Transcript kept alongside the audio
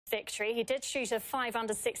victory. He did shoot a 5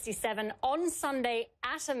 under 67 on Sunday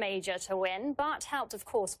at a major to win, but helped, of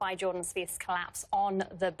course, by Jordan Spieth's collapse on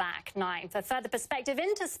the back nine. For further perspective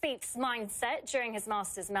into Spieth's mindset during his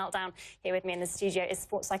Masters meltdown, here with me in the studio is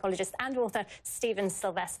sports psychologist and author Stephen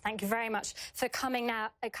Sylvester. Thank you very much for coming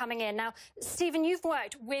in. Now, Stephen, you've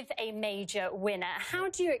worked with a major winner. How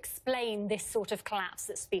do you explain this sort of collapse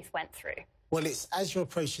that Spieth went through? Well, it's as you're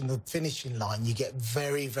approaching the finishing line, you get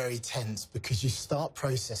very, very tense because you start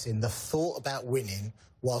processing the thought about winning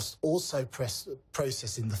whilst also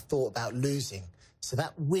processing the thought about losing. So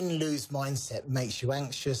that win-lose mindset makes you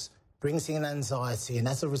anxious, brings in anxiety, and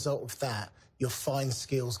as a result of that, your fine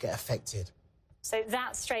skills get affected. So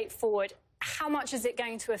that's straightforward. How much is it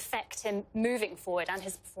going to affect him moving forward and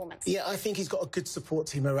his performance? Yeah, I think he's got a good support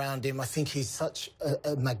team around him. I think he's such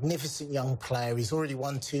a magnificent young player. He's already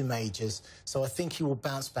won 2 majors. So I think he will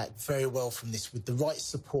bounce back very well from this with the right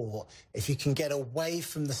support. If you can get away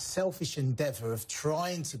from the selfish endeavour of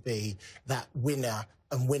trying to be that winner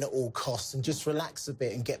and win at all costs and just relax a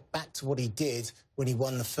bit and get back to what he did when he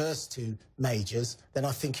won the first 2 majors, then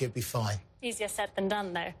I think he'll be fine. Easier said than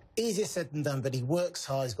done, though. Easier said than done, but he works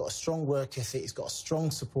hard, he's got a strong work ethic, he's got a strong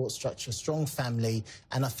support structure, a strong family,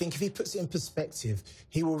 and I think if he puts it in perspective,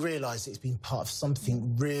 he will realise that he's been part of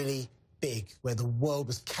something really big, where the world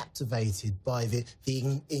was captivated by the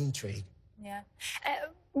intrigue. Yeah.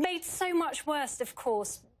 Made so much worse, of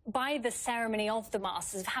course, by the ceremony of the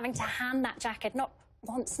Masters, of having to hand that jacket, not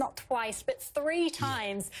once, not twice, but 3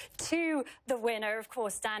 times to the winner, of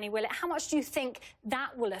course, Danny Willett. How much do you think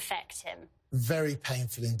that will affect him? Very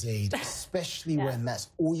painful indeed, especially when that's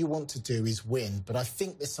all you want to do is win. But I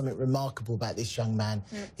think there's something remarkable about this young man.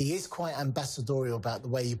 He is quite ambassadorial about the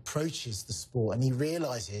way he approaches the sport, and he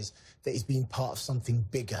realises that he's been part of something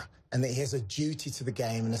bigger and that he has a duty to the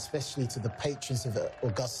game, and especially to the patrons of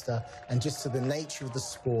Augusta, and just to the nature of the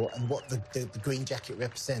sport and what the green jacket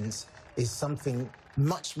represents is something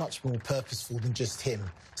much, much more purposeful than just him.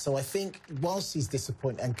 So I think whilst he's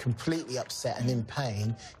disappointed and completely upset and in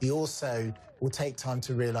pain, he also will take time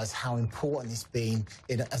to realise how important it's been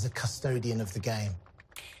as a custodian of the game.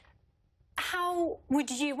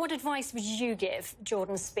 What advice would you give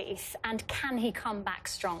Jordan Spieth, and can he come back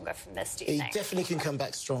stronger from this, do you think? He definitely can come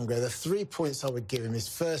back stronger. The 3 points I would give him is,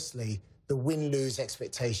 firstly, the win-lose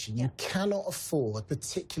expectation. You cannot afford,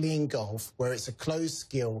 particularly in golf, where it's a closed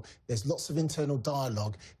skill, there's lots of internal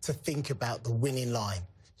dialogue, to think about the winning line.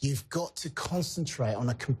 You've got to concentrate on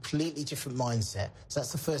a completely different mindset. So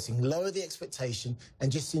that's the first thing. Lower the expectation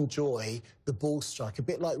and just enjoy the ball strike, a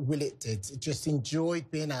bit like Willett did. Just enjoyed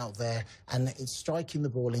being out there and striking the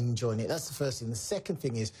ball and enjoying it. That's the first thing. The second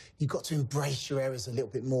thing is you've got to embrace your errors a little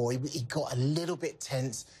bit more. He got a little bit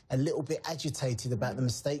tense, a little bit agitated about the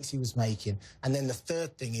mistakes he was making. And then the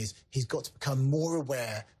third thing is he's got to become more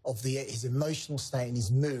aware of his emotional state and his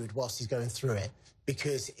mood whilst he's going through it.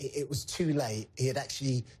 Because it was too late. He had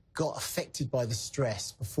actually got affected by the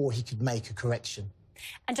stress before he could make a correction.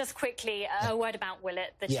 And just quickly, a word about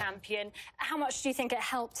Willett, the champion. How much do you think it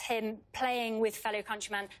helped him playing with fellow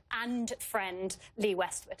countryman and friend Lee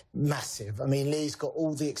Westwood? Massive. I mean, Lee's got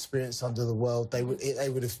all the experience under the world. They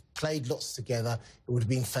would have played lots together. It would have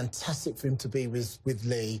been fantastic for him to be with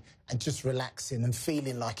Lee and just relaxing and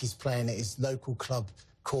feeling like he's playing at his local club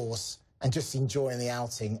course and just enjoying the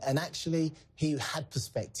outing. And actually, he had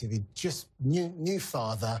perspective. He just knew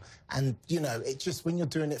father. And, you know, it just, when you're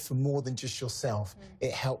doing it for more than just yourself,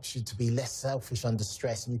 it helps you to be less selfish under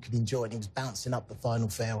stress, and you can enjoy it. He was bouncing up the final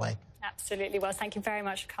fairway. Absolutely. Well, thank you very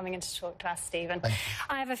much for coming in to talk to us, Stephen.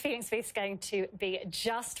 I have a feeling Spieth's going to be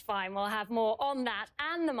just fine. We'll have more on that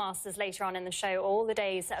and the Masters later on in the show. All the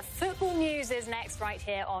day's football news is next right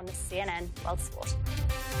here on CNN World Sport.